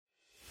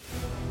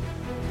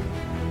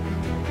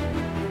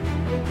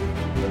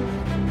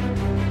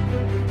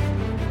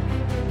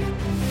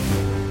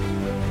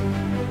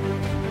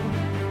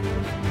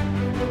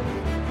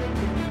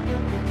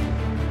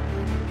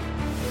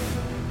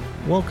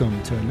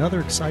Welcome to another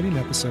exciting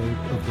episode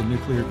of The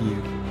Nuclear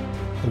View,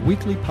 a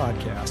weekly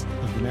podcast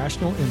of the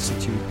National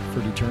Institute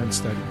for Deterrent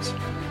Studies,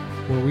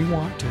 where we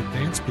want to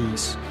advance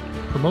peace,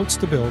 promote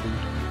stability,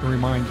 and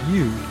remind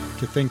you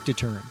to think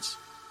deterrence.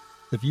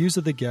 The views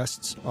of the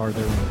guests are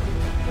their own.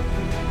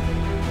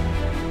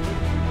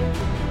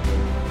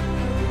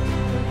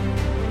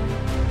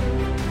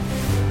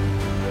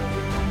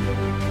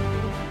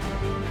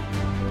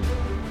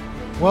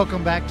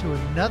 Welcome back to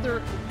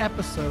another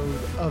episode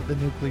of The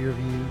Nuclear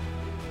View,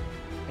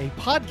 a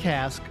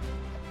podcast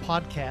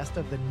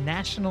of the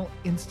National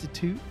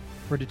Institute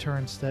for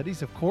Deterrent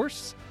Studies. Of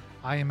course,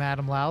 I am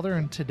Adam Lowther,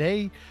 and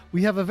today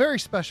we have a very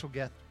special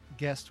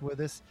guest with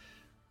us.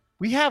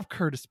 We have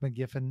Curtis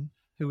McGiffin,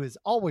 who is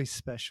always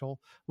special.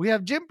 We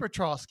have Jim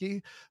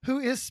Petrosky, who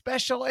is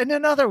special in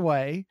another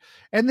way.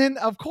 And then,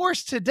 of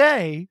course,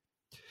 today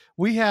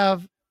we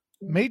have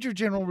Major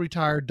General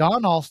retired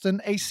Don Alston,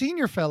 a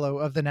senior fellow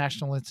of the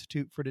National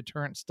Institute for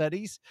Deterrent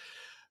Studies,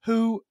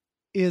 who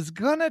is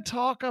going to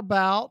talk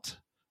about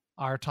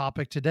our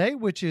topic today,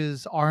 which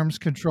is arms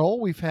control.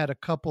 We've had a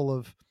couple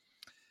of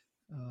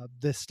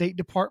the State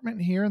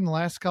Department here in the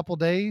last couple of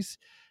days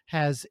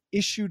has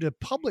issued a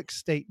public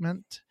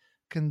statement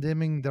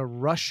condemning the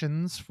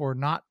Russians for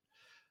not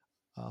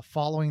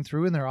following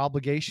through in their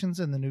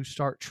obligations in the New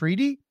START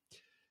Treaty.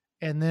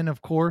 And then,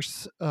 of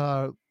course,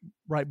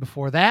 right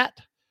before that,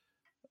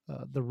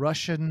 the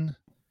Russian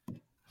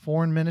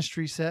Foreign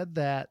Ministry said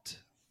that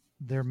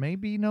there may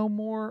be no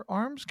more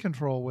arms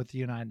control with the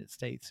United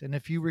States. And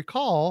if you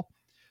recall,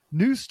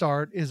 New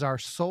START is our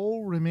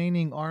sole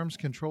remaining arms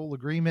control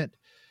agreement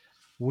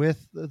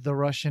with the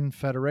Russian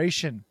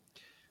Federation.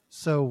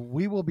 So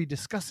we will be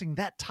discussing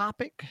that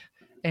topic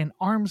and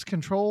arms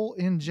control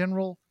in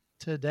general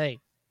today.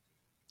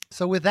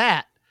 So with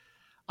that,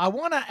 I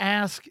want to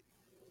ask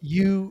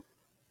you,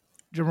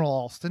 General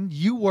Alston,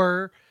 you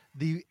were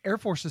the Air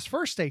Force's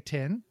first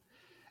A-10,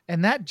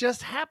 and that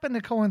just happened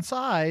to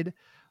coincide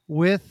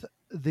with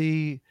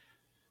the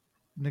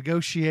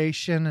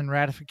negotiation and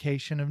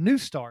ratification of New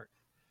START.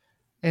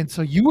 And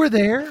so you were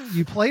there,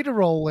 you played a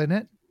role in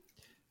it.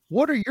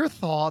 What are your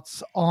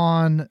thoughts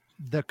on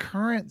the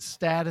current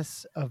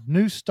status of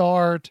New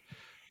START,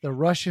 the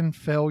Russian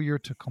failure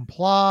to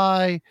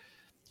comply?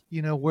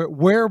 You know,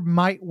 where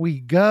might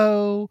we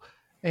go?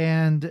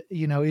 And,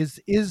 you know,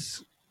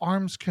 is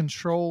arms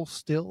control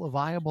still a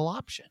viable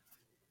option?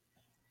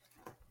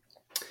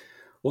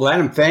 Well,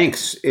 Adam,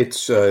 thanks.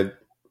 It's a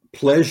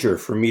pleasure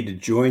for me to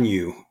join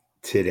you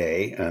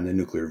today on the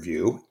Nuclear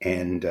View,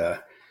 and I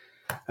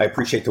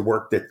appreciate the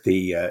work that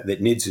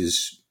that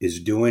NIDS is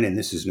doing, and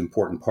this is an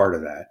important part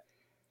of that.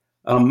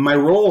 My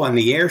role on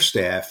the air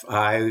staff,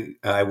 I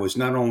was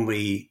not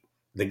only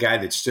the guy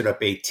that stood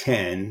up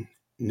A-10,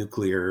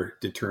 Nuclear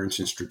Deterrence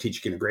and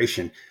Strategic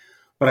Integration,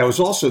 but I was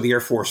also the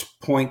Air Force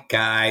point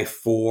guy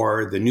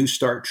for the New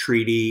START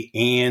Treaty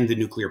and the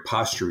Nuclear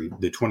Posture,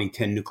 the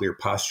 2010 Nuclear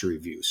Posture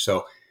Review.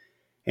 So,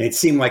 and it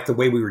seemed like the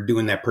way we were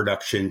doing that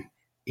production,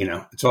 you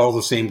know, it's all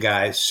the same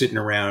guys sitting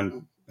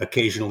around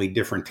occasionally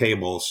different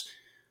tables,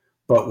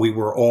 but we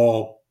were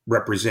all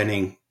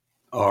representing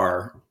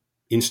our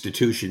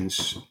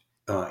institutions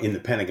in the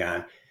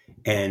Pentagon.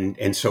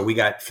 And so we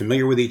got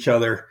familiar with each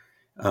other,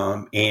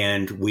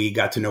 and we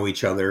got to know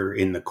each other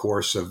in the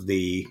course of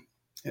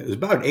it was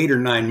about 8 or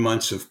 9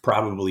 months of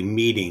probably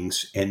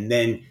meetings. And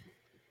then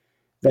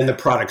the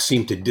product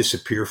seemed to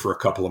disappear for a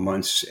couple of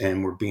months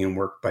and were being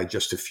worked by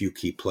just a few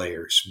key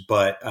players.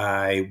 But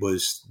I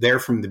was there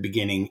from the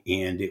beginning,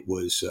 and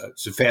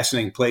it's a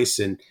fascinating place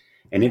and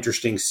an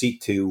interesting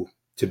seat to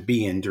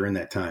be in during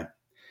that time.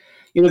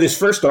 You know, this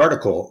first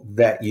article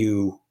that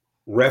you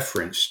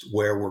referenced,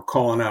 where we're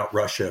calling out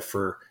Russia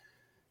for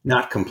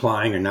not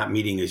complying or not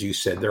meeting, as you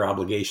said, their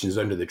obligations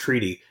under the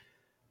treaty.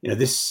 You know,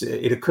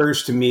 it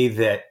occurs to me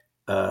that,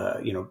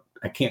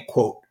 I can't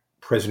quote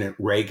President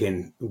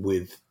Reagan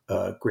with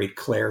great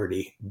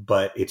clarity,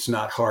 but it's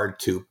not hard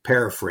to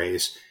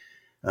paraphrase.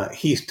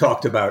 He's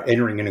talked about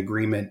entering an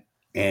agreement,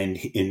 and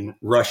in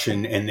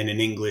Russian and then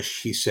in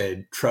English, he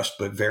said, trust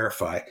but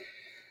verify.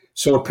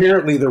 So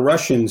apparently the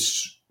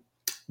Russians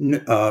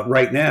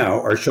right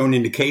now are showing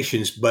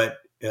indications, but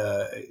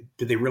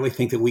do they really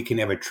think that we can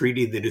have a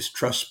treaty that is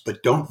trust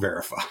but don't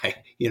verify?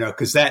 You know,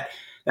 because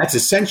that's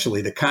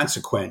essentially the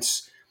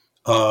consequence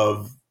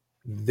of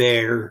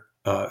their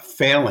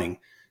failing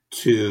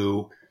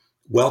to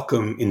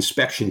welcome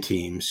inspection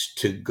teams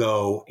to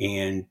go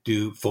and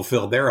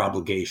fulfill their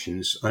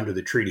obligations under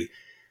the treaty.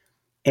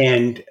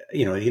 And,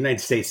 you know, the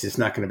United States is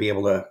not going to be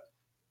able to,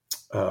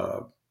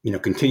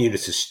 continue to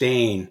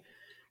sustain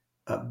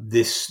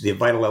the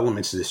vital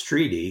elements of this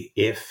treaty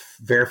if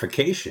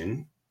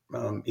verification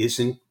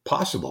isn't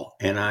possible.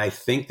 And I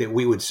think that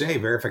we would say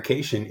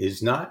verification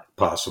is not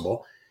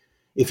possible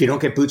if you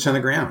don't get boots on the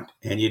ground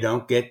and you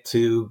don't get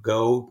to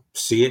go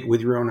see it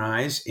with your own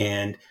eyes.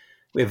 And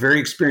we have very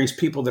experienced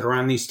people that are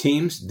on these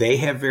teams. They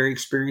have very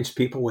experienced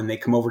people when they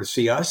come over to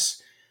see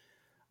us.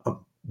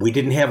 We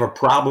didn't have a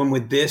problem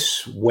with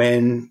this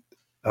when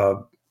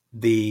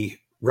the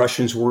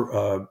Russians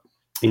were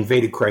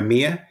invaded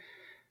Crimea.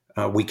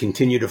 We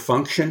continue to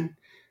function.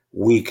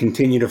 We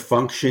continue to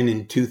function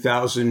in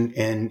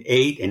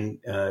 2008 and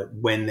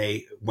when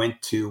they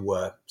went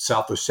to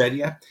South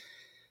Ossetia.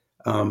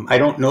 I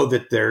don't know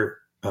that their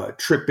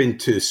trip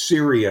into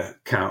Syria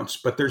counts,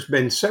 but there's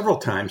been several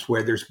times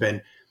where there's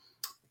been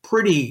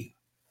pretty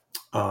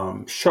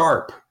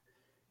sharp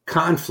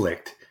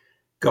conflict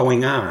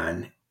going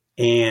on.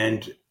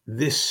 And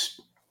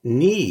this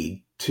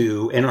need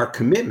to, and our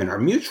commitment, our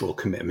mutual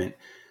commitment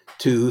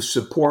to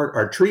support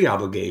our treaty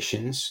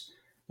obligations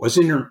was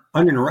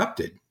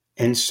uninterrupted.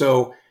 And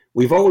so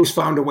we've always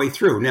found a way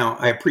through. Now,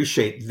 I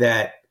appreciate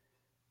that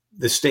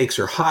the stakes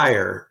are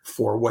higher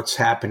for what's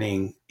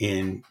happening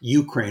in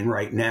Ukraine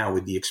right now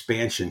with the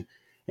expansion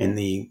and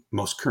the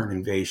most current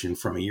invasion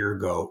from a year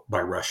ago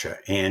by Russia.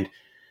 And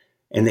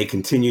they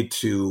continue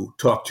to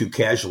talk too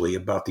casually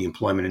about the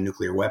employment of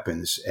nuclear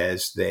weapons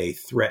as they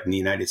threaten the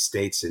United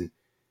States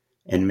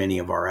and many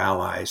of our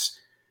allies.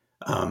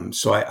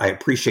 So I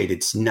appreciate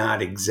it's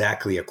not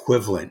exactly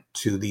equivalent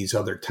to these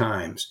other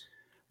times.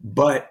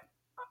 But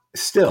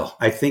still,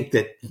 I think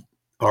that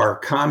our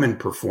common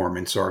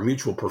performance, our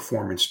mutual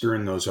performance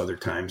during those other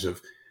times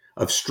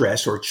of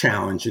stress or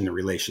challenge in the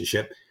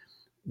relationship,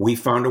 we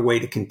found a way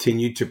to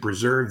continue to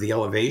preserve the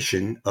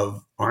elevation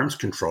of arms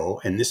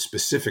control and this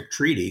specific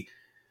treaty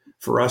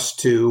for us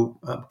to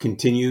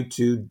continue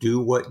to do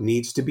what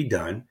needs to be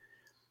done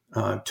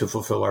to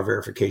fulfill our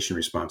verification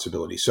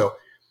responsibility. So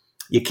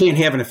you can't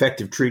have an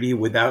effective treaty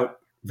without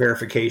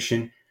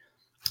verification.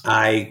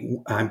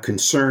 I'm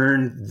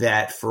concerned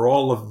that for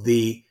all of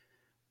the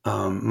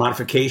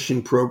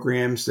modification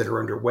programs that are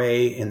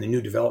underway and the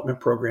new development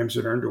programs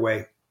that are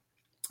underway,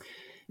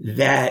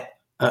 that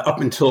up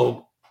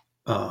until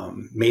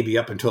maybe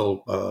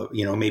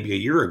a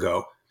year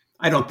ago,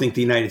 I don't think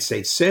the United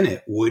States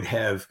Senate would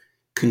have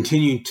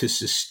continued to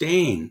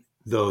sustain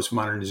those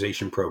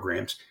modernization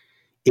programs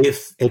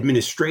if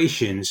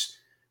administrations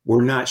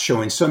were not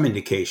showing some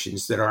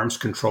indications that arms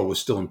control was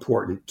still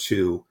important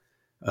to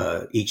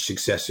each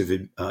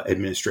successive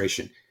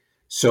administration.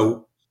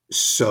 So,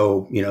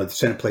 the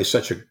Senate plays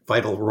such a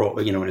vital role,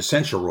 an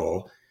essential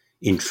role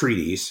in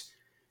treaties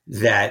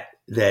that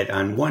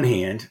on one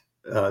hand,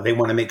 they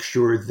want to make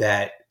sure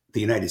that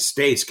the United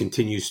States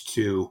continues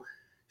to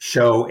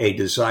show a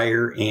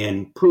desire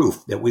and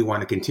proof that we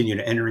want to continue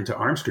to enter into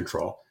arms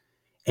control.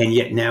 And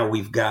yet now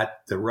we've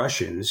got the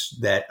Russians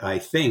that I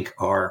think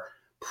are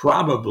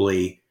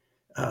probably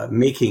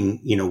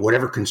making,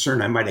 whatever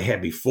concern I might have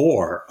had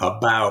before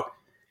about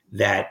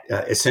that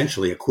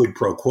essentially a quid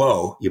pro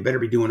quo, you better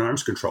be doing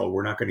arms control.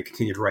 We're not going to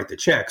continue to write the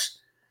checks.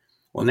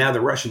 Well, now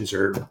the Russians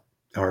are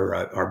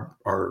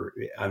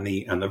on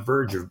the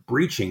verge of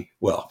breaching.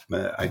 Well,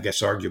 I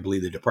guess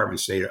arguably the Department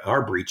of State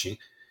are breaching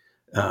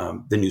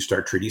the New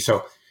START Treaty.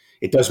 So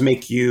it does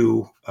make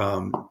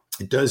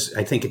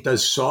I think it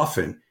does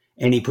soften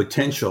any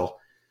potential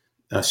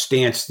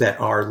stance that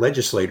our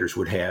legislators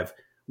would have,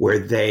 where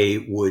they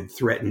would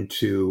threaten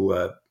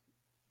to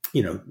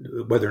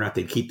whether or not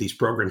they'd keep these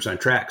programs on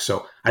track.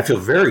 So I feel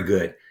very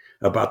good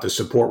about the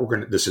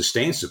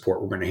sustained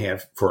support we're going to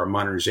have for our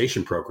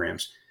modernization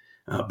programs.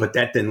 But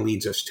that then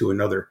leads us to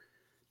another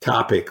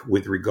topic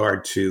with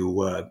regard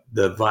to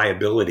the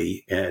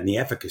viability and the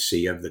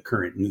efficacy of the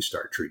current New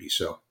START treaty.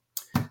 So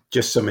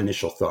just some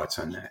initial thoughts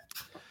on that.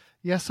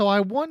 Yeah. So I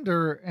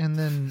wonder, and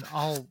then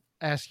I'll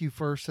ask you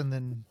first and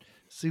then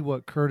see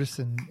what Curtis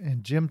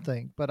and Jim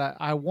think. But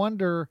I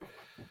wonder,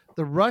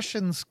 the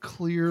Russians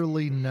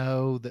clearly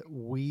know that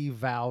we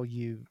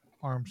value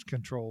arms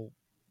control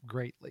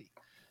greatly.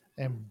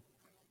 And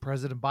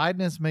President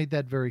Biden has made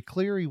that very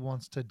clear. He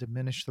wants to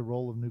diminish the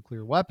role of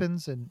nuclear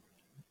weapons in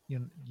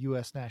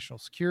U.S. national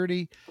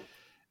security.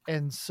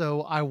 And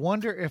so I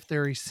wonder if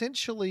they're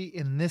essentially,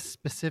 in this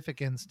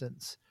specific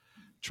instance,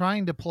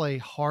 trying to play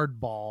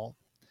hardball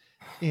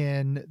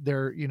in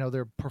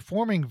they're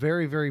performing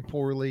very, very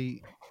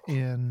poorly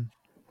in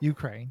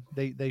Ukraine.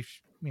 They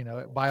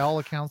by all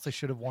accounts, they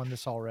should have won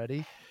this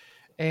already.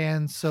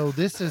 And so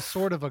this is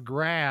sort of a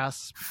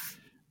grasp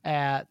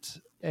at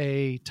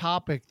a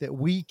topic that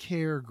we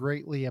care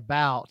greatly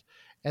about.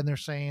 And they're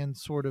saying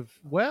sort of,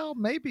 well,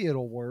 maybe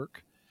it'll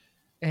work.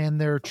 And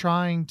they're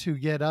trying to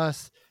get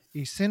us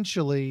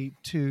essentially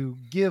to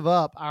give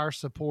up our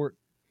support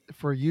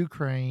for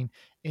Ukraine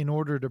in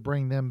order to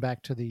bring them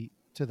back to the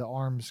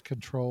arms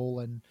control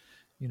and,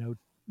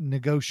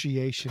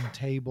 negotiation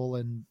table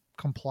and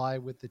comply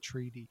with the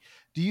treaty.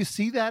 Do you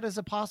see that as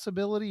a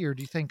possibility, or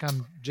do you think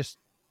I'm just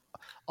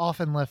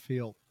off in left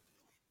field?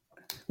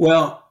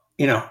 Well,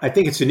 I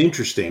think it's an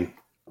interesting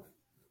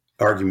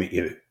argument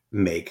you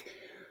make,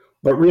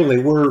 but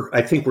really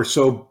I think we're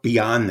so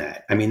beyond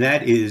that. I mean,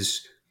 that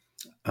is,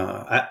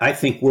 I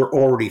think we're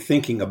already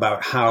thinking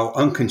about how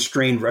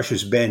unconstrained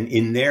Russia's been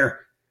in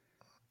their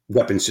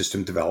weapon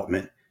system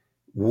development.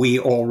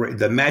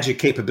 The magic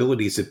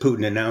capabilities that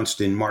Putin announced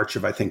in March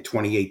of, I think,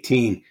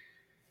 2018,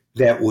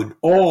 that would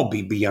all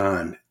be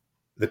beyond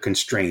the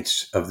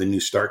constraints of the New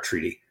START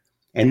treaty.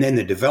 And then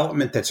the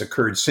development that's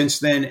occurred since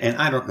then, and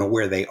I don't know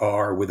where they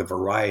are with a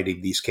variety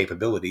of these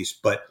capabilities,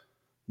 but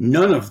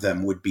none of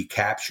them would be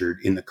captured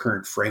in the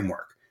current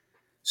framework.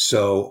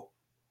 So,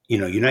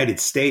 United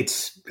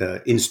States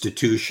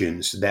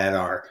institutions that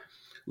are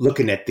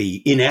looking at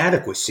the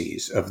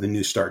inadequacies of the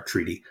New START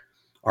treaty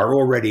are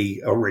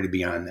already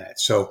beyond that.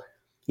 So,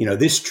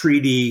 this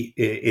treaty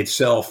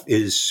itself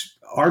is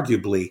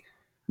arguably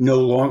no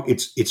longer,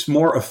 it's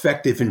more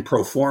effective in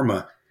pro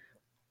forma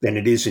than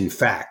it is in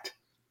fact,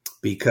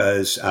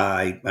 because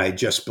I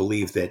just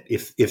believe that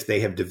if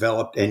they have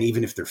developed, and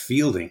even if they're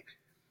fielding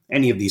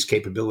any of these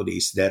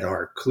capabilities that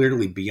are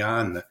clearly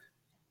beyond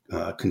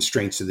the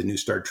constraints of the New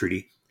START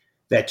treaty,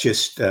 that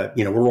just,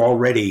 we're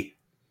already,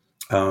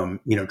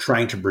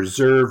 trying to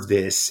preserve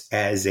this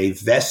as a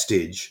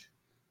vestige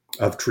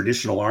of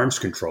traditional arms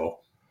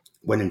control,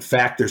 when in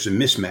fact there's a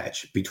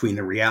mismatch between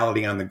the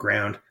reality on the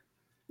ground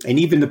and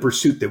even the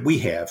pursuit that we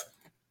have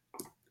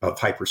of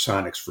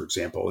hypersonics, for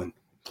example, and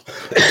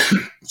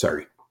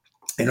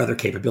and other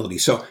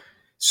capabilities.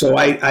 So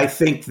I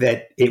think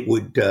that it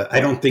would, I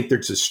don't think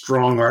there's a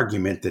strong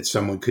argument that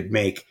someone could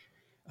make.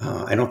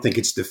 I don't think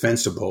it's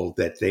defensible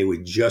that they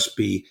would just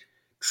be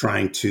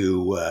trying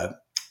to,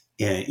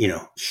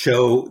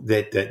 show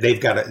that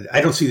they've got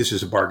I don't see this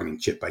as a bargaining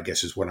chip, I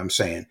guess is what I'm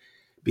saying,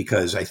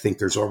 because I think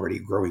there's already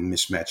a growing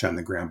mismatch on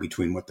the ground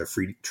between what the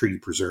free treaty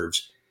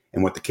preserves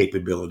and what the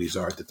capabilities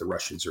are that the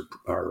Russians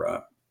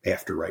are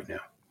after right now.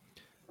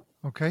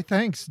 Okay,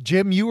 thanks.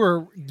 Jim, you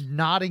were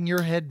nodding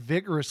your head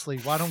vigorously.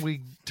 Why don't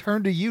we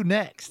turn to you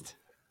next?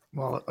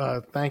 Well,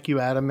 thank you,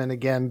 Adam. And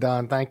again,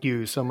 Don, thank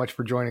you so much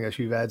for joining us.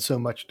 You've added so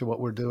much to what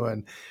we're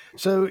doing.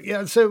 So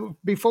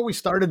before we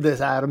started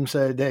this, Adam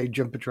said, hey,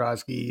 Jim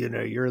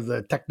Petrosky, you're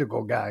the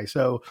technical guy.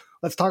 So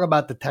let's talk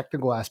about the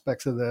technical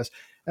aspects of this.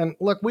 And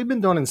look, we've been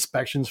doing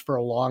inspections for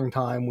a long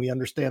time. We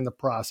understand the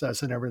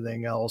process and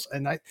everything else.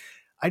 And I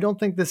don't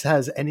think this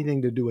has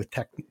anything to do with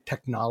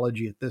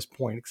technology at this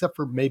point, except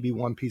for maybe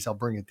one piece I'll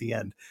bring at the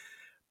end.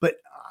 But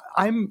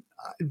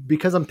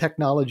because I'm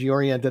technology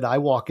oriented, I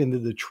walk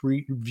into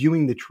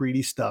viewing the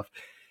treaty stuff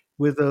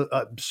with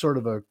a sort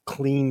of a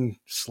clean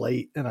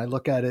slate, and I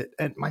look at it.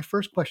 And my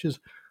first question is,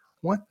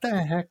 what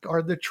the heck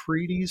are the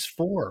treaties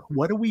for?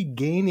 What are we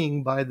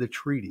gaining by the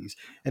treaties?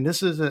 And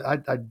this is,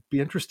 I'd be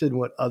interested in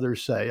what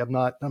others say.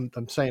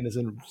 I'm saying this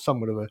in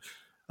somewhat of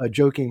a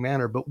joking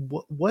manner, but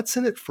what's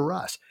in it for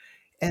us?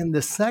 And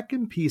the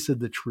second piece of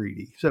the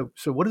treaty, so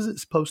what is it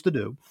supposed to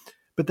do?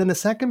 But then the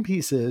second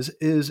piece is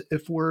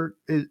if we're,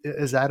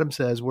 as Adam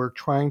says, we're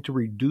trying to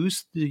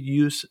reduce the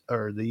use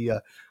or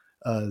the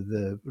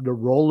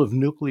role of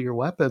nuclear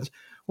weapons.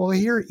 Well,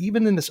 here,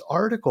 even in this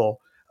article,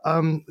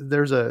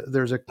 there's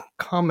a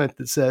comment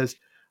that says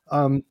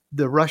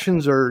the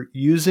Russians are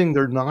using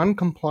their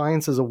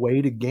non-compliance as a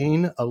way to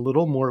gain a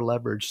little more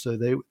leverage, so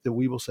that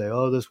we will say,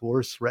 oh, this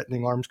war is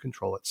threatening arms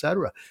control,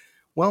 etc.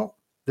 Well,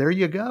 there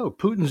you go.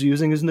 Putin's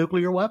using his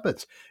nuclear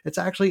weapons. It's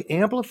actually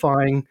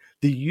amplifying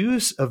the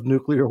use of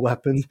nuclear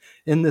weapons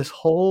in this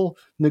whole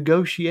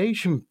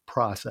negotiation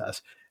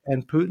process.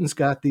 And Putin's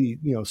got the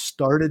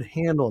started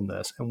hand on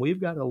this, and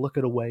we've got to look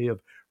at a way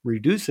of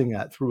reducing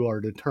that through our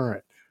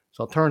deterrent.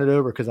 So I'll turn it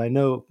over because I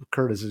know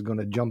Curtis is going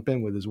to jump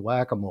in with his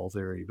whack-a-mole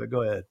theory, but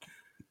go ahead.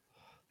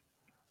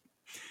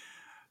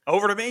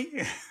 Over to me.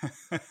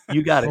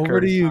 You got it, Over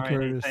Curtis. to you, All righty,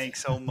 Curtis.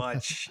 thanks so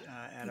much,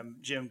 Adam.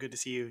 Jim, good to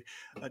see you.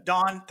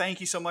 Don,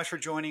 thank you so much for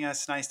joining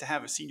us. Nice to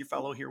have a senior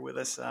fellow here with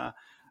us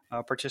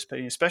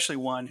participating, especially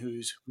one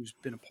who's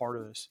been a part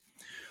of this.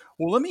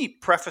 Well, let me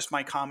preface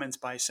my comments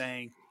by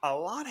saying a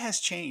lot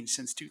has changed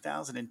since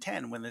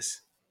 2010 when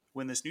this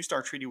New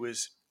START treaty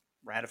was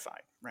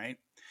ratified, right?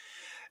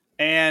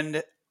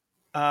 And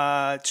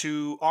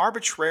to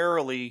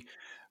arbitrarily,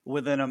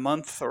 within a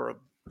month or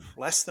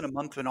less than a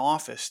month in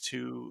office,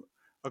 to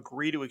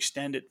agree to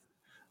extend it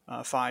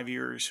 5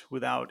 years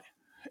without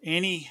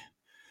any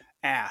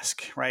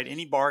ask, right?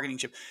 Any bargaining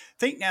chip.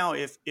 Think now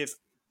if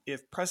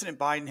President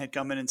Biden had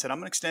come in and said, I'm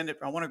going to extend it,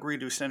 I want to agree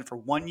to extend it for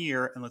 1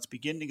 year and let's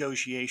begin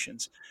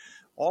negotiations.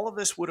 All of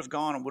this would have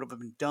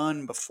been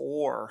done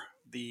before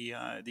the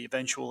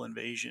eventual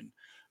invasion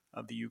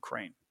of the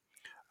Ukraine.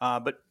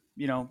 But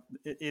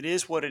it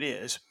is what it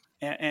is.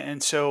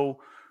 And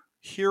so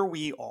here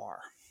we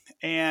are.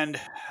 And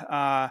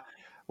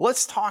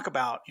let's talk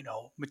about,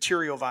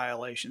 material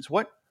violations.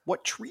 What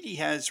treaty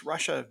has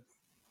Russia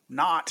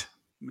not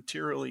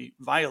materially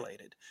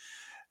violated?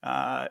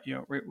 We're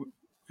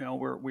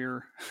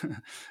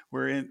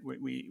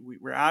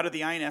out of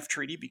the INF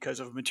treaty because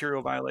of a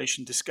material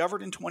violation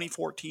discovered in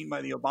 2014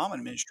 by the Obama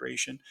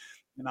administration,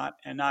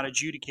 and not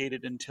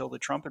adjudicated until the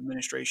Trump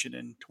administration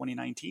in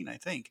 2019, I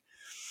think.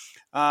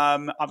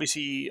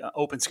 Obviously,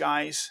 open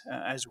skies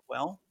as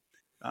well.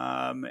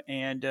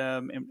 And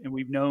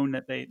we've known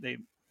that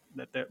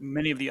that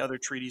many of the other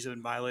treaties have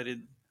been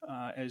violated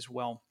as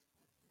well.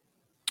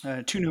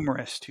 Too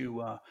numerous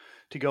to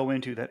go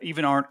into that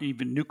aren't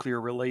even nuclear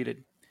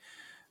related.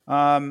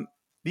 The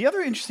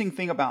other interesting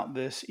thing about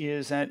this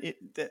is that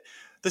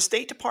the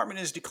State Department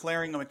is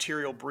declaring a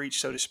material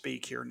breach, so to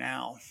speak, here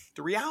now.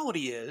 The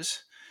reality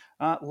is,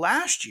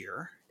 last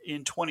year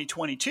in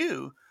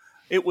 2022,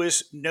 it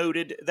was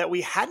noted that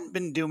we hadn't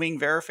been doing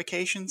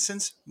verification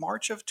since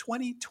March of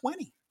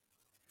 2020.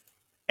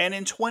 And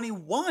in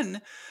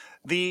 21,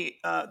 the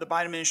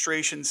Biden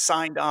administration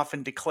signed off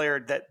and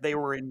declared that they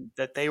were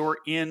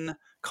in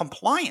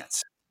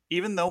compliance,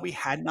 even though we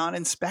had not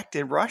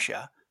inspected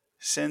Russia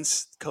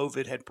since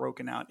COVID had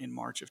broken out in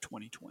March of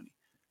 2020.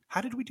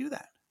 How did we do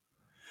that?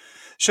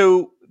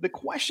 So the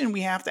question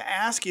we have to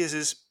ask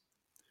is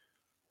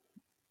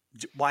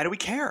why do we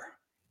care?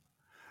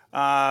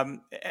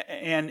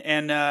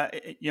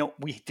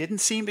 We didn't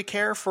seem to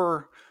care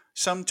for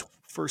some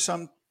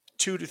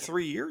 2 to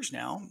 3 years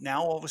now.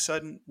 Now all of a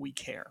sudden we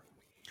care,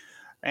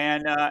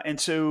 and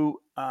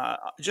so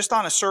just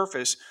on a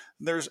surface,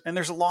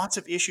 there's lots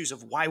of issues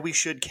of why we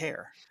should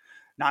care.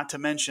 Not to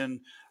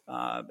mention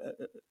the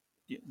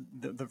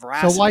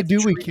veracity. So why do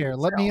we treaty care?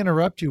 itself. Let me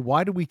interrupt you.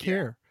 Why do we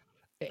care?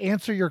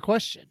 Answer your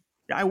question.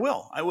 Yeah, I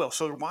will.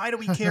 So why do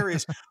we care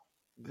is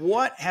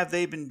what have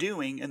they been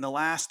doing in the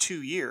last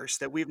 2 years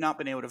that we've not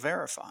been able to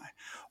verify?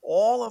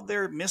 All of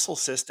their missile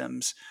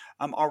systems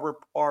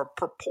are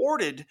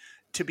purported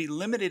to be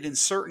limited in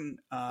certain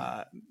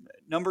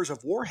numbers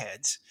of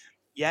warheads,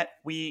 yet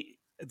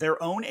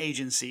their own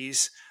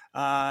agencies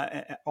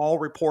all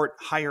report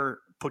higher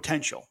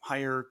potential,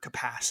 higher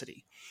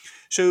capacity.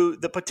 So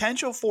the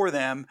potential for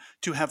them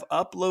to have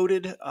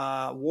uploaded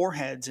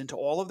warheads into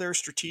all of their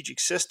strategic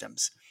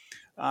systems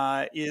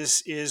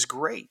is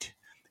great.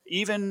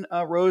 Even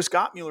Rose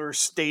Gottmuller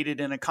stated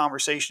in a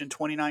conversation in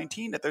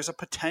 2019 that there's a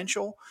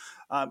potential,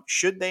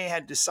 should they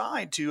had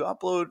decide to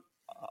upload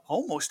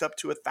almost up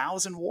to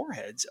 1,000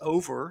 warheads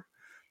over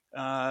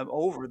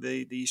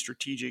the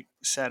strategic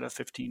set of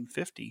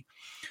 1550,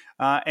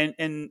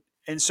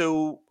 and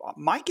so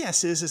my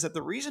guess is that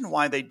the reason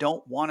why they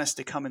don't want us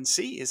to come and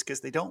see is because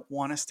they don't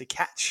want us to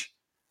catch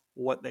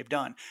what they've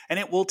done. And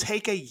it will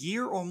take a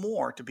year or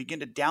more to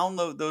begin to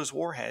download those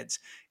warheads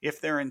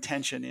if their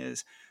intention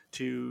is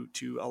to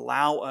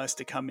allow us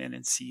to come in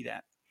and see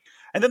that.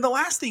 And then the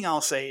last thing I'll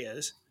say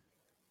is,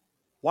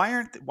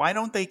 why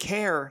don't they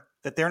care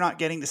that they're not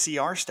getting to see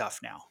our stuff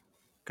now?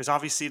 Because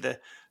obviously the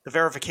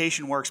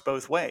verification works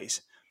both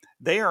ways.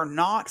 They are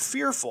not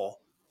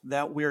fearful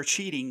that we're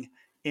cheating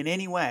in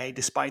any way,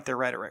 despite their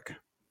rhetoric.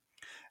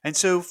 And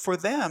so for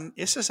them,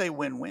 this is a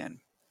win-win.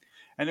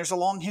 And there's a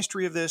long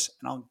history of this,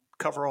 and I'll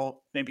cover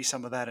maybe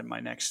some of that in my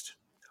next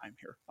time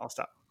here. I'll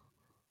stop.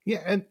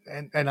 Yeah,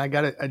 and I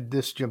got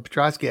to Jim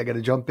Petrosky, I got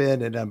to jump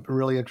in, and I'm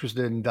really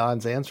interested in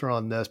Don's answer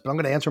on this, but I'm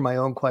going to answer my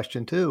own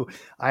question too.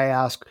 I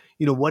ask,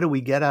 what do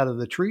we get out of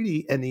the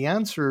treaty? And the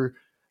answer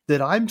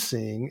that I'm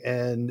seeing,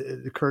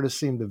 and Curtis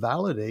seemed to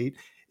validate,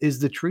 is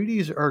the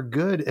treaties are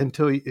good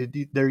until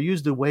they're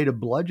used a way to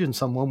bludgeon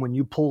someone when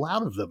you pull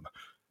out of them.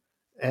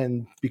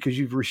 And because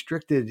you've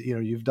restricted,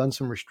 you've done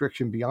some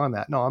restriction beyond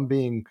that. No, I'm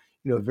being,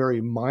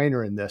 very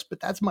minor in this, but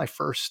that's my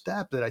first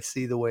step that I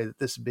see the way that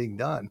this is being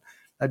done.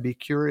 I'd be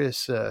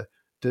curious to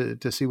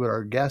see what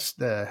our guest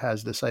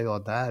has to say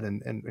on that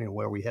and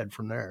where we head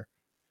from there.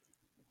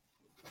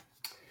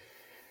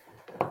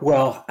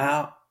 Well,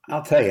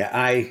 I'll tell you,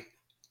 I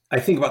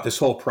think about this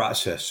whole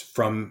process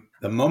from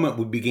the moment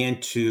we began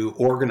to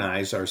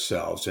organize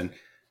ourselves. And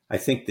I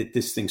think that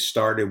this thing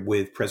started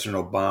with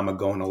President Obama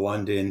going to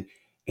London,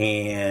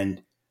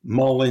 and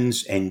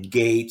Mullins and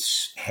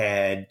Gates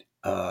had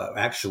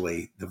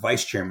actually, the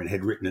vice chairman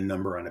had written a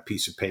number on a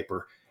piece of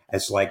paper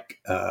as like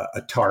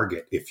a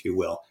target, if you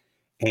will.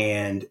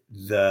 And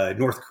the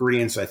North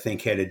Koreans, I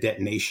think, had a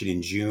detonation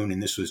in June,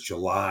 and this was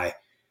July.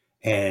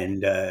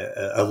 And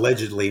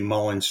allegedly,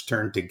 Mullins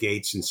turned to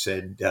Gates and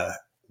said,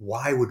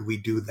 why would we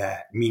do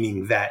that?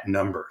 Meaning that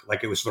number,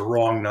 like it was the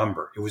wrong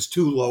number. It was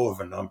too low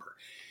of a number.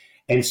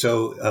 And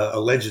so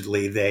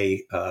allegedly,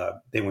 they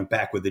went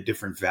back with a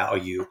different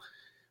value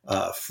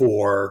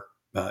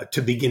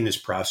to begin this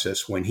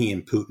process when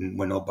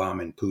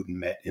Obama and Putin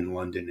met in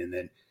London. And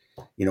then,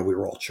 we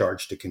were all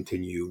charged to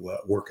continue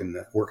working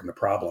the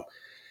problem.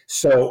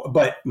 So,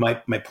 but my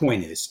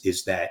point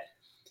is that,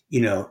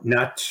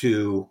 not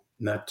to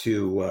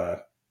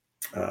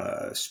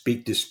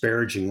speak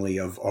disparagingly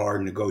of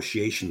our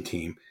negotiation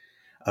team,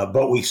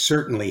 but we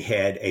certainly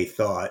had a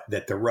thought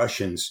that the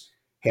Russians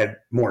had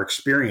more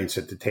experience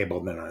at the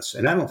table than us.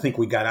 And I don't think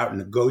we got out and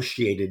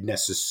negotiated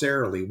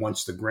necessarily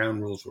once the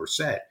ground rules were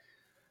set,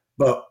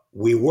 but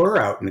we were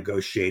out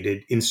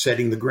negotiated in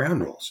setting the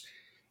ground rules.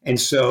 And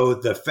so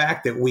the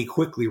fact that we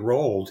quickly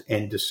rolled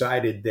and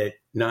decided that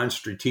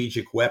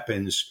non-strategic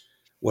weapons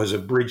was a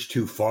bridge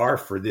too far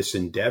for this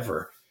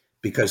endeavor,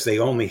 because they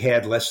only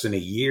had less than a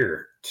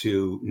year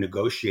to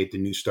negotiate the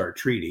New START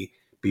treaty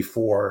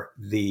before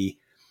the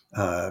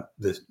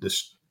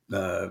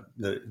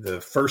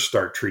first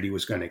START treaty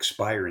was going to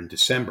expire in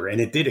December. And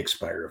it did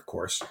expire, of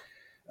course,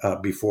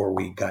 before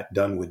we got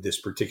done with this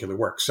particular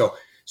work. So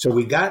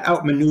we got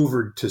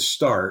outmaneuvered to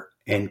start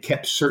and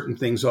kept certain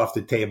things off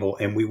the table,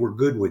 and we were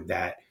good with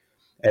that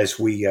as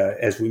we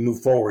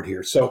move forward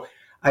here. So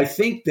I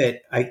think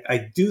that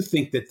I do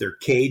think that they're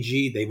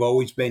cagey. They've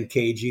always been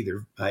cagey.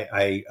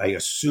 I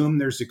assume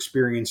there's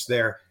experience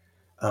there.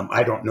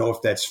 I don't know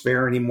if that's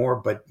fair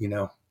anymore, but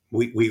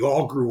We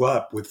all grew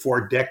up with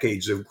 4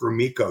 decades of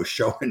Gromyko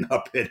showing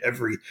up at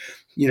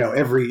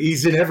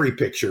he's in every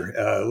picture,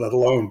 let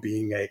alone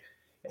being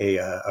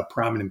a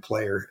prominent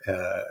player,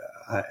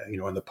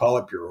 in the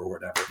Politburo or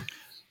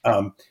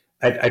whatever.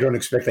 I don't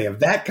expect they have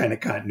that kind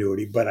of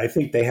continuity, but I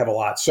think they have a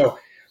lot. So,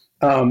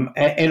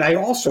 and I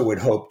also would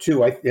hope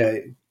too.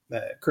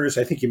 Curtis,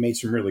 I think you made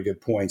some really good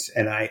points,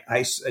 and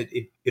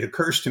it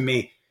occurs to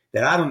me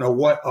that I don't know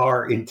what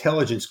our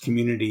intelligence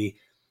community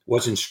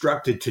was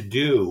instructed to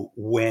do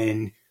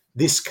when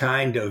this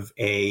kind of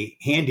a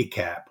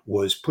handicap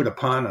was put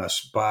upon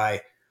us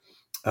by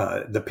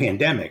the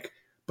pandemic.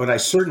 But I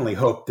certainly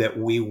hope that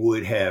we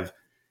would have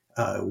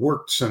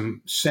worked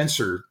some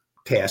sensor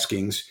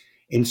taskings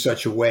in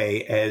such a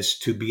way as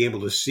to be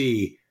able to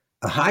see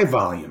a high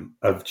volume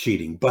of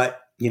cheating. But,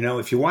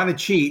 if you want to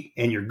cheat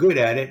and you're good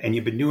at it and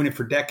you've been doing it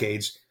for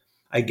decades,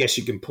 I guess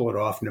you can pull it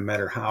off no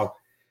matter how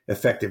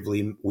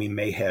effectively we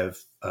may have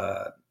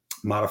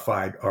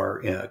modified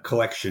our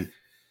collection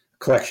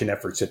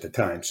efforts at the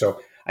time.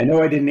 So I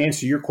know I didn't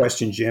answer your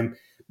question, Jim,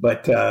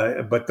 but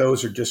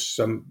those are just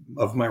some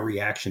of my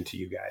reaction to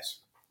you guys.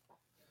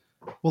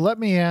 Well, let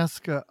me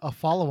ask a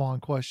follow-on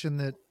question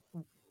that,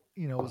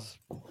 was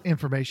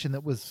information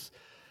that was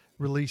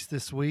released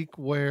this week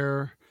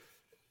where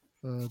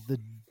the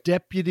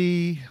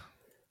deputy,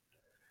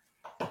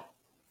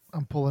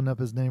 I'm pulling up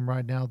his name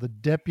right now, the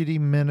deputy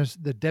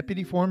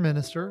foreign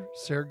minister,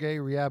 Sergei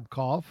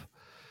Ryabkov,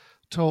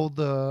 told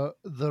the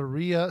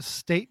RIA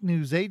state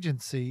news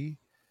agency,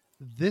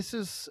 this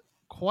is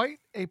quite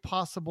a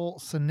possible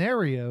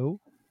scenario,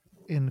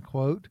 end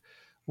quote,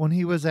 when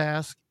he was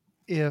asked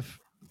if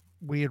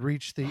we had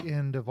reached the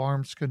end of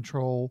arms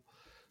control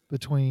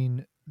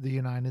between the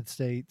United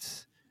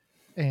States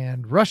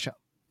and Russia.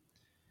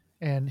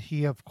 And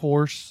he, of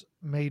course,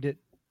 made it,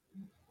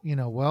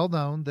 well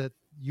known that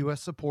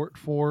U.S. support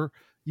for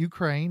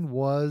Ukraine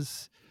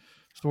was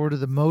sort of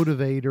the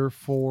motivator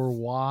for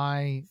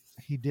why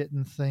he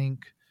didn't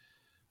think,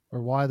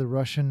 or why the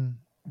Russian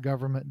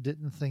government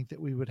didn't think that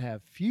we would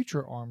have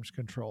future arms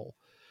control.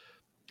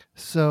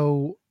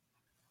 So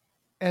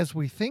as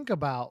we think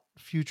about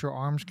future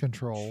arms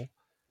control,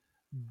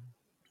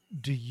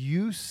 do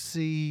you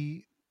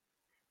see,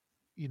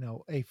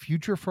 a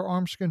future for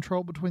arms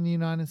control between the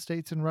United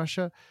States and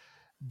Russia?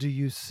 Do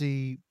you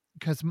see,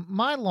 because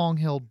my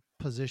long-held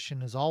position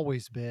has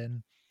always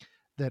been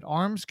that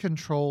arms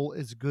control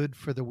is good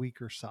for the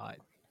weaker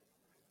side.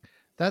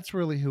 That's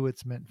really who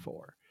it's meant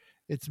for.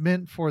 It's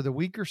meant for the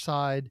weaker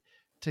side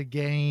to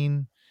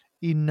gain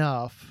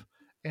enough,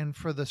 and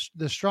for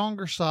the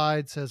stronger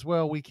side says,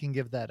 well, we can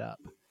give that up.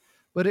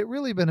 But it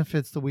really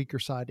benefits the weaker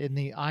side. In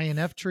the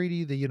INF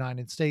Treaty, the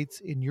United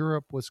States in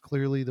Europe was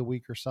clearly the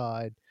weaker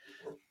side.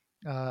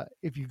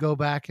 If you go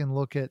back and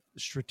look at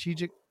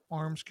strategic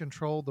arms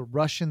control, the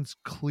Russians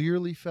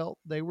clearly felt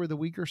they were the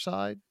weaker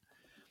side.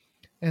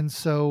 And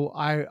so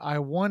I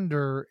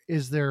wonder,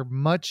 is there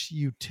much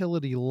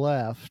utility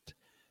left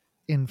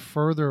in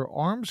further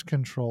arms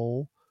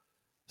control?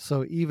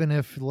 So even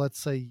if, let's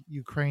say,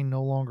 Ukraine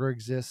no longer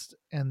exists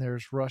and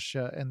there's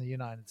Russia and the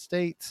United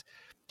States,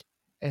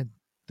 and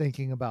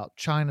thinking about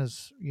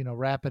China's,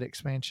 rapid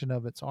expansion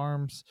of its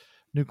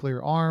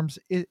nuclear arms,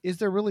 is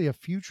there really a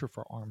future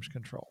for arms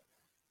control?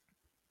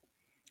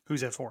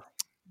 Who's that for?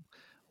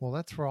 Well,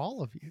 that's for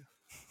all of you.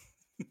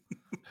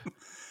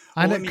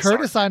 I know,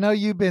 Curtis, I know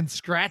you've been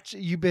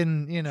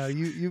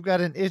you've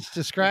got an itch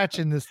to scratch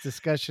in this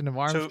discussion of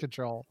arms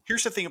control.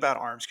 Here's the thing about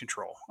arms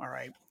control. All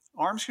right.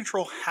 Arms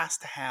control has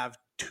to have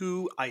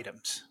 2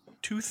 items,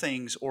 2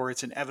 things, or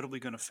it's inevitably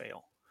going to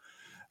fail.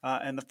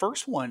 And the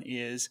first one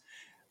is,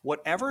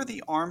 whatever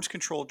the arms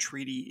control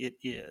treaty it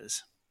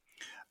is,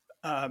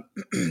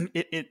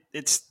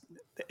 it's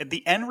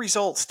the end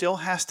result still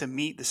has to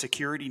meet the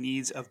security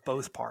needs of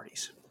both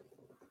parties.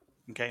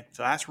 Okay,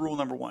 so that's rule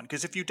number 1.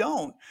 Because if you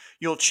don't,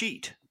 you'll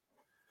cheat,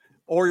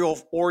 or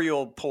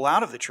you'll pull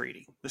out of the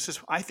treaty. This is,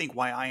 I think,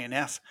 why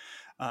INF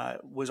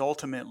was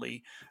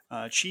ultimately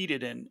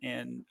cheated and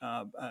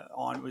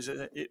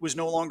it was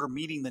no longer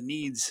meeting the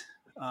needs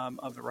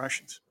of the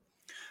Russians.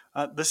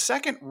 The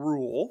second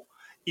rule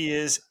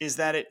is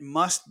that it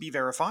must be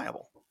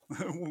verifiable.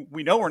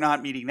 We know we're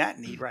not meeting that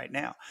need right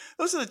now.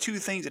 Those are the 2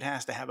 things it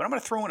has to have. But I'm going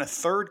to throw in a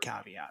third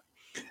caveat,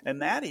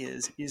 and that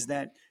is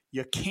that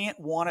you can't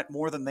want it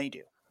more than they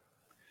do.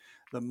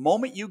 The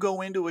moment you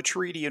go into a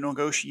treaty, a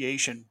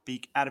negotiation,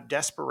 out of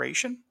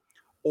desperation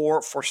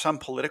or for some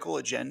political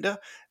agenda,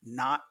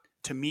 not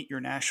to meet your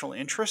national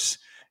interests,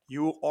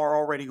 you are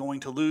already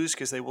going to lose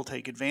because they will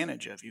take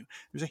advantage of you.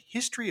 There's a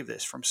history of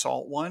this from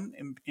SALT I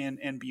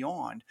and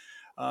beyond.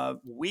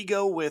 We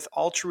go with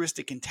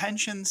altruistic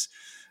intentions.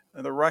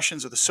 The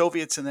Russians or the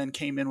Soviets, and then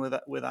came in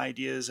with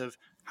ideas of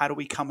how do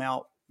we come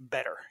out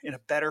better, in a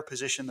better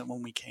position than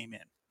when we came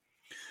in.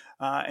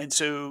 And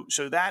so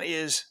that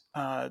is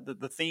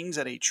the things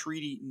that a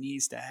treaty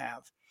needs to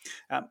have.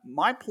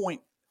 My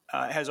point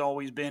has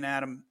always been,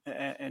 Adam,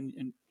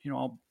 and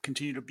I'll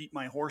continue to beat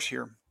my horse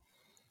here.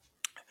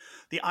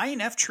 The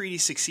INF Treaty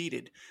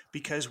succeeded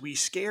because we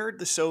scared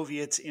the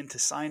Soviets into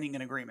signing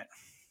an agreement.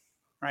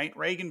 Right?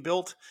 Reagan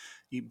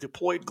he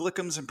deployed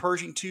Glickums and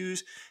Pershing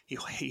IIs.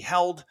 He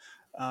held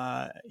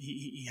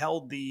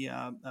the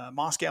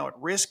Moscow at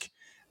risk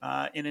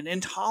in an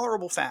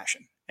intolerable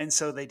fashion. And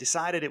so they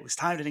decided it was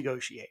time to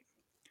negotiate.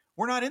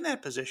 We're not in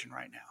that position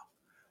right now.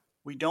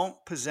 We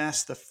don't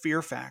possess the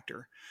fear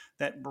factor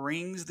that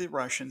brings the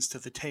Russians to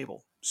the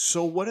table.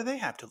 So what do they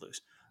have to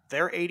lose?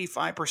 They're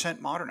 85%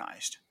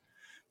 modernized.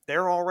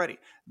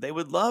 They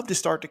would love to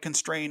start to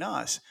constrain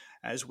us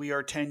as we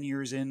are 10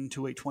 years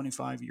into a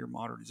 25-year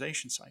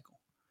modernization cycle.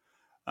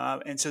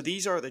 And so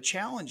these are the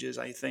challenges,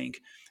 I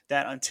think,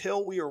 that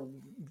until we are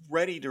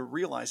ready to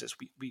realize this,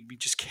 we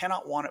just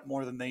cannot want it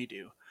more than they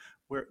do.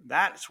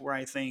 That's where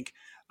I think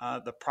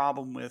the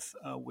problem with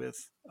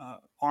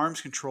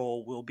arms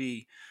control will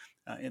be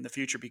in the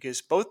future,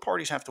 because both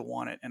parties have to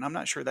want it, and I'm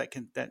not sure that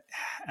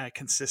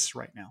consists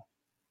right now.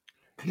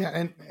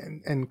 Yeah,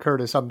 and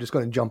Curtis, I'm just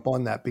going to jump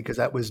on that because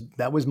that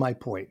was my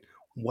point.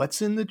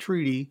 What's in the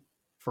treaty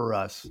for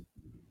us?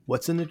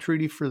 What's in the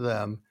treaty for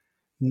them?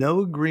 No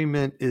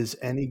agreement is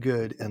any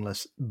good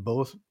unless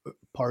both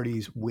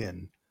parties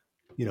win.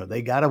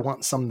 They got to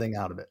want something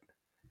out of it.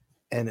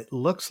 And it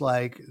looks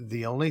like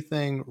the only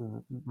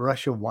thing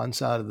Russia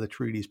wants out of the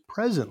treaties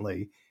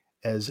presently,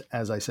 as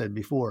I said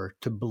before,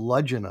 to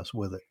bludgeon us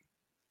with it.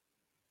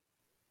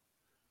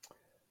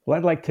 Well,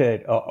 I'd like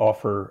to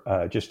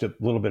offer just a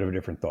little bit of a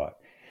different thought.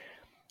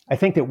 I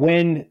think that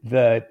when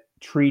the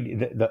treaty,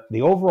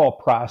 the overall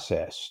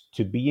process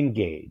to be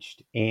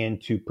engaged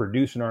and to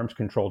produce an arms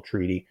control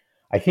treaty,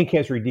 I think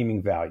has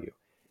redeeming value.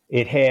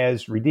 It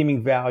has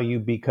redeeming value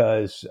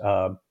because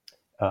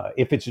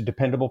if it's a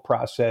dependable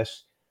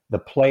process, the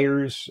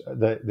players,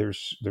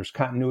 there's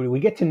continuity. We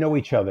get to know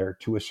each other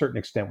to a certain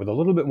extent with a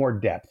little bit more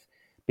depth,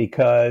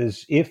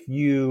 because if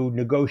you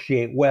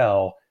negotiate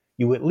well,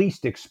 you at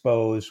least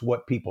expose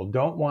what people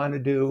don't want to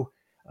do,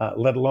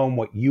 let alone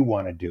what you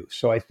want to do.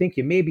 So I think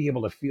you may be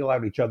able to feel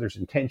out each other's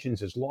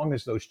intentions as long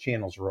as those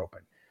channels are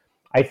open.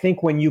 I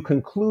think when you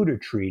conclude a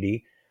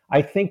treaty,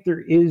 I think there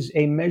is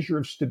a measure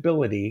of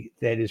stability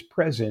that is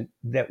present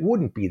that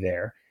wouldn't be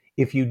there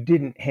if you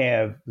didn't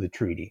have the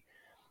treaty.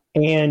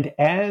 And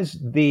as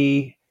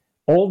the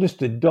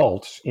oldest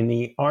adults in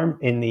the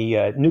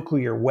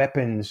nuclear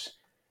weapons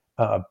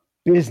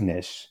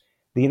business,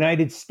 the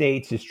United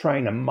States is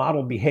trying to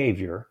model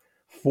behavior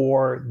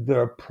for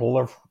the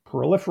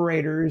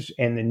proliferators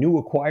and the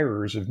new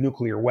acquirers of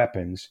nuclear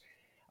weapons.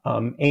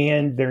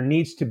 And there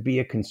needs to be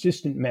a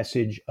consistent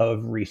message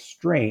of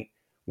restraint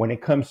when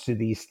it comes to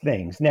these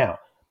things. Now,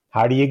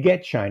 how do you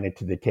get China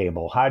to the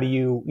table? How do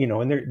you,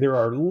 and there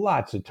are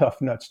lots of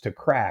tough nuts to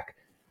crack,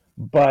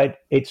 but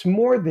it's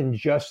more than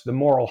just the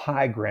moral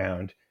high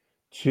ground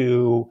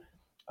to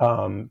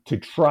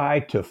try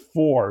to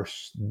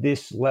force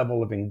this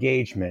level of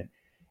engagement.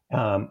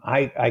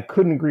 I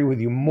couldn't agree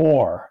with you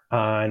more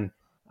on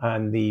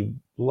the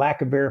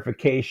lack of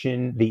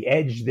verification, the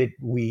edge that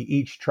we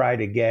each try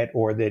to get,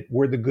 or that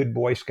we're the good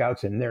Boy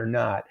Scouts and they're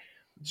not.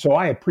 So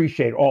I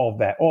appreciate all of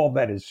that. All of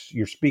that is,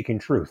 you're speaking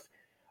truth.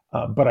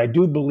 But I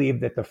do believe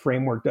that the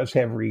framework does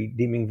have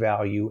redeeming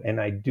value,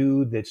 and I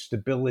do that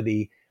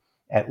stability,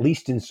 at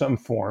least in some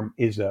form,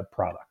 is a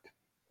product.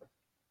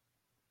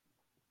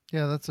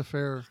 Yeah, that's a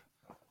fair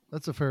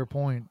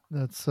point.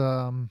 That's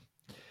and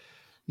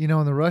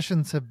the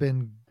Russians have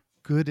been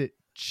good at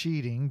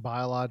cheating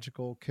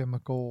biological,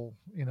 chemical,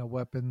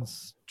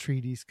 weapons,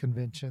 treaties,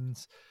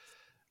 conventions,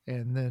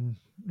 and then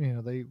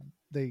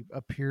they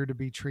appear to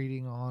be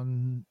treating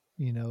on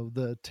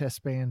the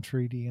test ban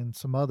treaty and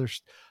some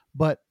others,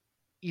 but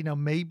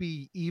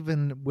maybe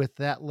even with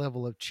that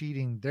level of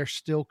cheating, they're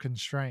still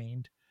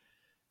constrained.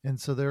 And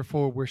so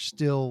therefore we're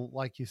still,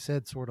 like you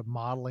said, sort of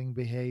modeling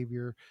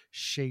behavior,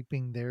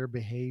 shaping their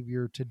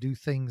behavior to do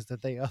things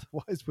that they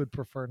otherwise would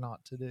prefer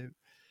not to do.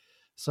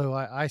 So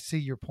I see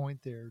your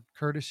point there.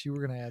 Curtis, you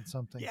were going to add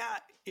something. Yeah,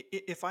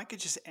 if I could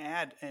just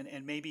add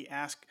and maybe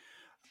ask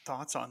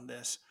thoughts on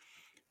this.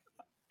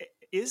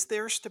 Is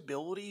there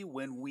stability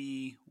when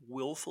we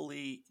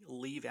willfully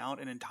leave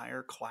out an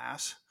entire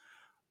class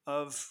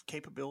of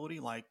capability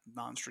like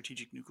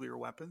non-strategic nuclear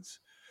weapons?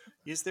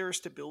 Is there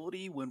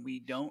stability when we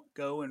don't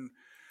go and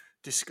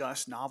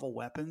discuss novel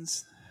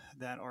weapons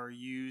that are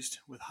used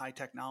with high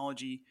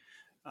technology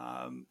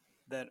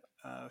that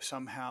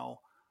somehow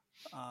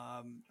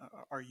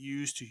are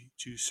used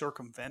to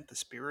circumvent the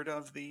spirit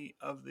of the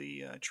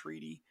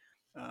treaty?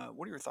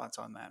 What are your thoughts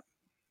on that?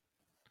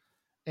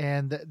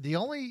 And the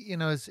only,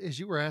 as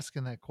you were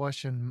asking that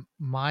question,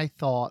 my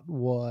thought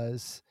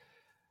was,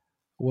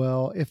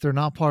 well, if they're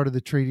not part of the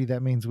treaty,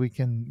 that means we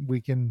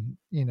can,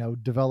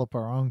 develop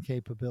our own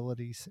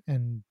capabilities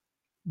and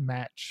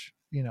match,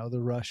 the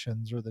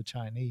Russians or the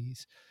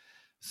Chinese.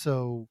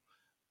 So,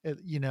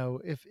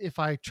 if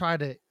I try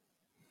to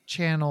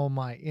channel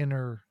my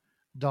inner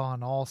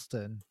Don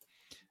Alston,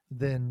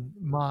 then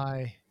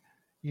my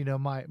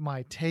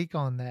take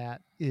on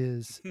that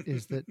is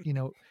that,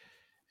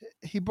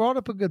 he brought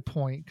up a good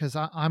point, because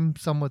I'm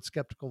somewhat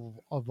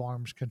skeptical of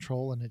arms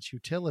control and its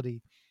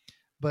utility.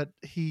 But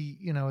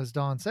he, as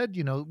Don said,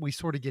 we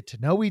sort of get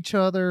to know each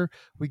other.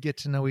 We get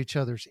to know each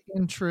other's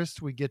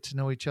interests. We get to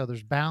know each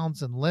other's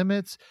bounds and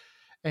limits.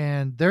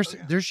 And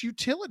there's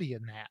utility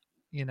in that,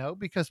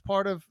 because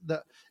part of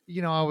the,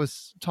 I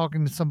was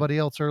talking to somebody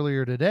else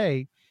earlier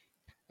today,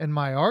 and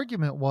my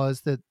argument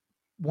was that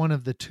one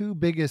of the two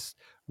biggest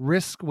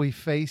risks we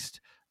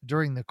faced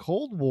during the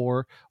Cold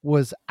War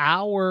was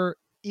our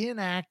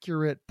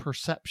inaccurate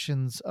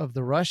perceptions of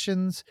the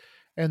Russians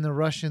and the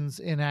Russians'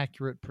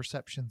 inaccurate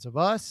perceptions of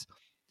us.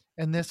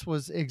 And this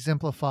was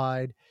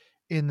exemplified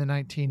in the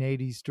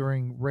 1980s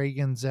during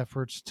Reagan's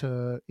efforts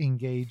to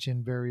engage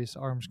in various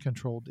arms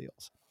control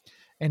deals.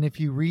 And if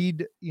you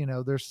read,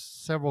 there's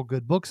several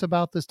good books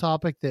about this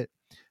topic that,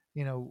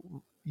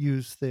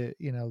 use the,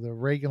 the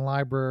Reagan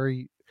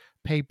Library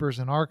papers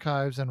and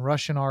archives and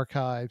Russian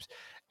archives.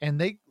 And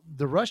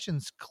the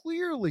Russians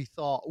clearly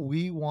thought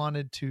we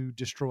wanted to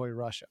destroy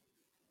Russia.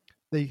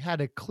 They had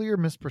a clear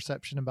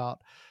misperception about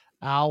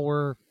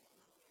our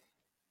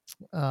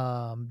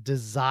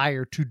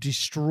desire to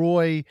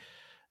destroy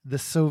the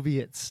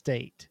Soviet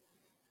state.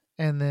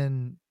 And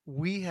then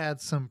we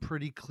had some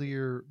pretty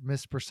clear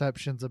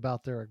misperceptions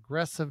about their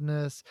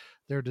aggressiveness,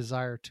 their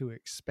desire to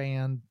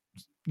expand,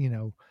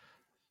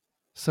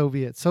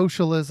 Soviet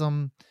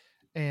socialism.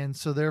 And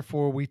so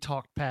therefore we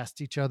talked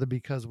past each other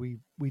because we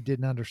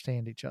didn't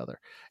understand each other.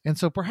 And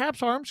so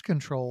perhaps arms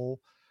control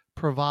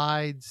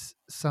provides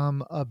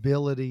some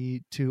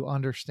ability to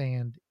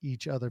understand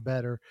each other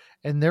better.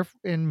 And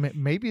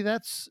maybe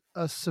that's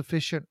a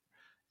sufficient,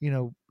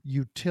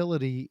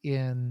 utility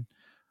in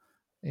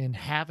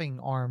having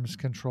arms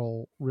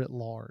control writ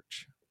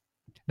large.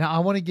 Now I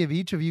want to give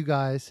each of you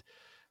guys,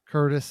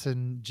 Curtis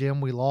and Jim,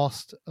 we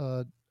lost,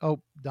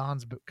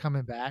 Don's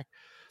coming back.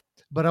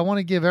 But I want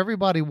to give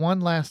everybody one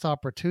last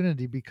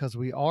opportunity because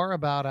we are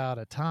about out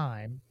of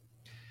time.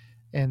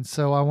 And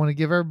so I want to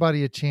give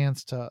everybody a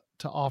chance to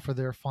offer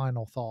their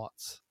final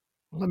thoughts.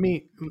 I'll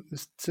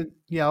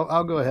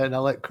go ahead and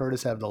I'll let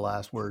Curtis have the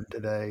last word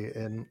today,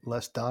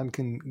 unless Don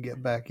can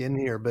get back in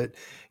here. But,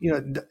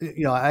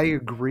 I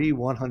agree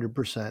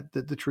 100%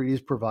 that the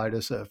treaties provide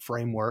us a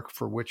framework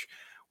for which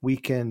we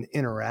can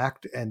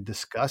interact and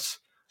discuss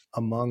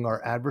among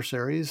our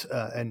adversaries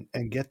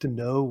and get to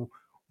know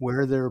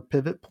where their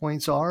pivot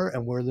points are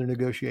and where their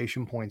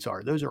negotiation points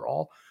are. Those are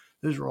all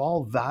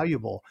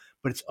valuable,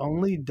 but it's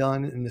only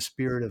done in the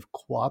spirit of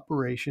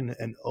cooperation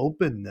and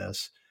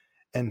openness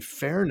and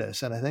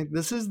fairness. And I think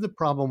this is the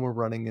problem we're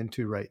running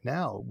into right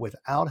now.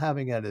 Without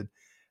having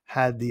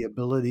had the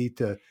ability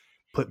to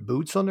put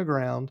boots on the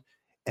ground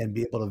and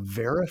be able to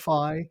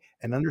verify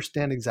and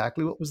understand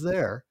exactly what was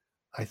there,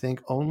 I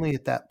think only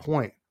at that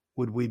point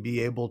would we be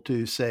able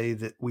to say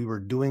that we were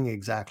doing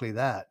exactly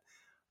that.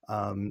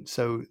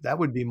 So that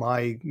would be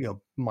my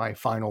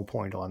final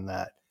point on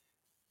that.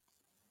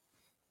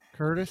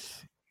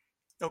 Curtis?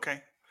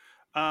 Okay.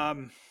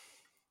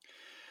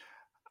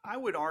 I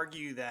would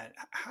argue that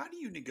how do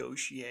you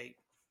negotiate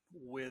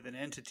with an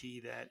entity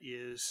that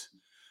is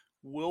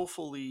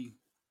willfully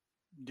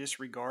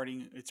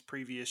disregarding its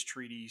previous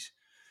treaties,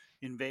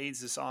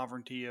 invades the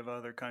sovereignty of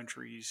other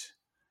countries,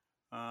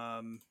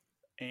 and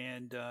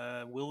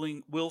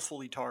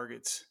willfully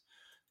targets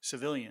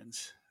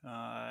civilians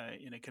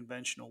in a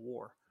conventional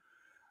war?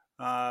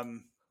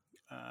 And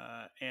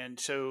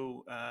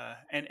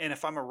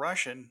if I'm a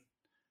Russian,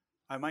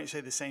 I might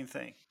say the same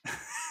thing.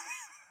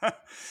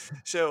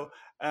 So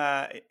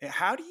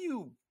how do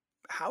you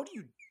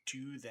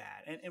do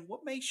that? And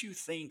what makes you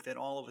think that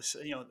all of us,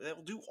 they'll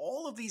do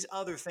all of these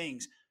other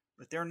things,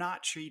 but they're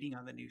not treating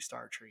on the New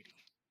START treaty?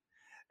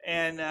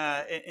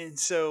 And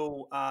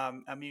so,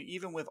 I mean,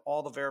 even with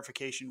all the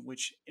verification,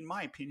 which in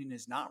my opinion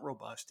is not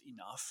robust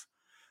enough,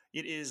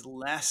 it is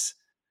less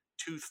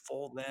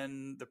toothful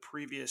than the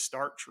previous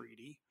START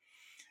treaty.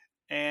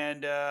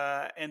 And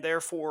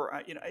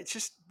therefore, it's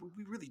just,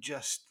 we really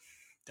just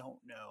don't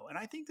know. And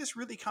I think this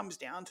really comes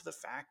down to the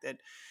fact that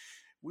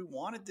we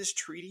wanted this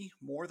treaty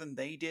more than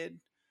they did.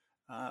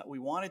 We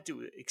wanted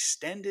to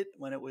extend it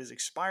when it was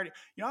expired.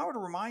 I would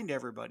remind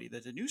everybody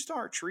that the New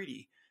START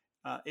treaty,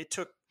 it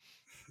took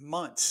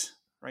months,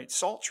 right?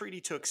 SALT treaty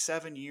took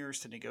 7 years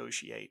to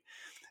negotiate.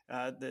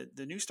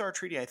 The New START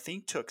treaty, I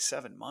think, took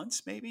 7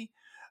 months maybe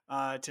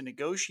to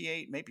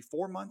negotiate, maybe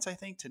 4 months, I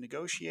think, to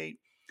negotiate.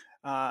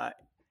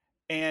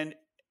 And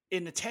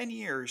in the 10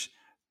 years,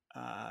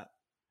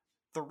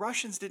 the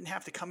Russians didn't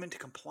have to come into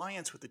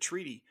compliance with the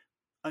treaty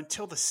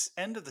until the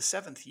end of the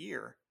 7th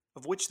year,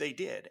 of which they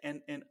did.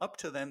 And up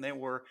to then,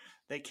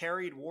 they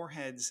carried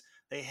warheads.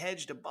 They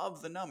hedged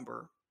above the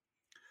number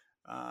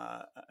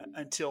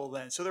until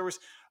then. So there was,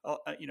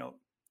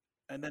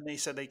 and then they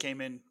said they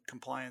came in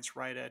compliance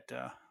right at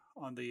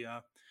on the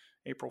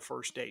April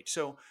 1st date.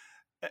 So,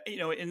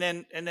 and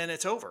then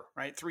it's over,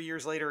 right? 3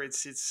 years later,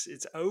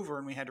 it's over,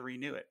 and we had to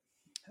renew it.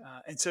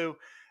 And so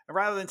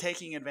rather than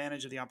taking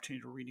advantage of the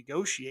opportunity to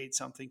renegotiate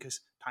something,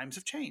 because times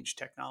have changed,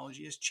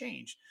 technology has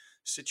changed,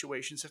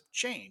 situations have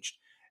changed,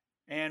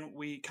 And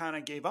we kind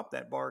of gave up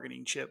that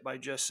bargaining chip by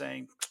just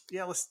saying,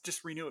 yeah, let's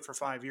just renew it for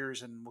 5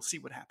 years and we'll see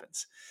what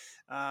happens.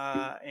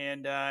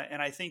 And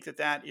I think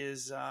that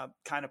is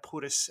kind of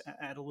put us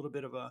at a little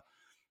bit of a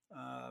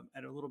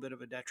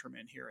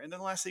detriment here. And then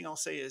the last thing I'll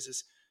say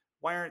is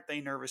why aren't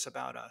they nervous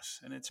about us?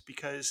 And it's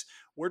because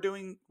we're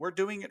doing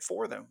it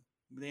for them.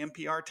 The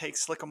NPR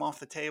takes Slickum off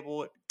the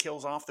table. It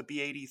kills off the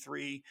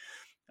B-83.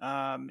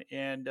 And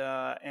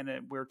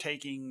we're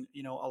taking,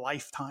 a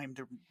lifetime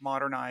to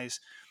modernize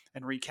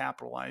and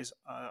recapitalize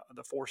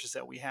the forces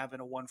that we have in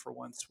a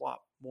 1-for-1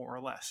 swap, more or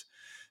less.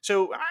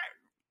 So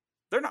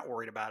they're not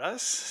worried about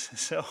us.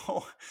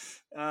 So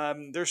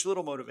there's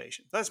little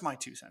motivation. That's my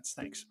 2 cents.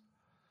 Thanks.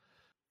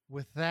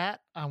 With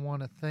that, I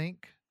want to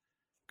thank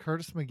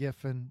Curtis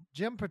McGiffin,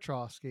 Jim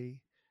Petrosky,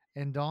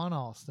 and Don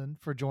Alston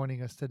for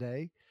joining us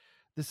today.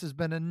 This has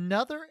been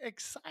another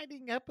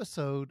exciting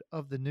episode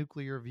of the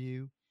Nuclear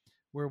View,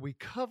 where we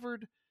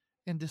covered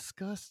and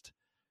discussed,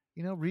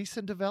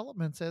 recent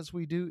developments, as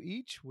we do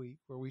each week,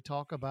 where we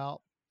talk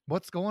about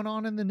what's going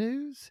on in the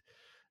news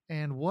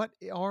and what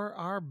are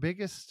our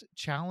biggest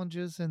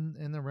challenges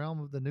in the realm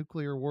of the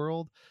nuclear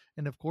world.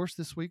 And of course,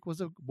 this week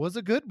was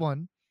a good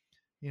one.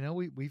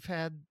 We've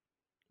had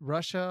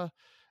Russia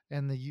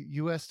and the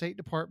U.S. State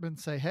Department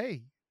say,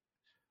 hey,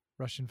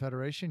 Russian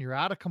Federation, you're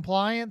out of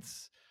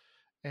compliance,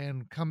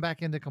 and come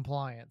back into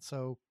compliance.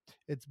 So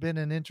it's been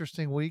an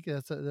interesting week.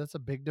 That's a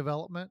big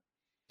development.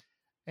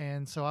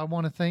 And so I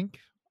want to thank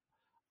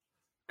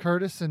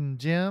Curtis and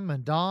Jim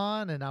and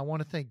Don, and I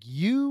want to thank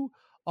you,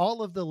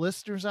 all of the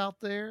listeners out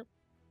there,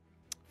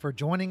 for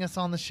joining us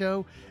on the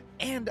show.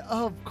 And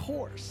of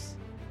course,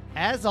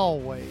 as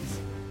always,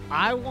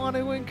 I want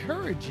to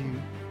encourage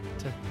you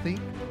to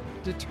think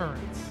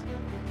deterrence.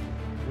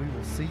 We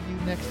will see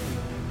you next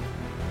week.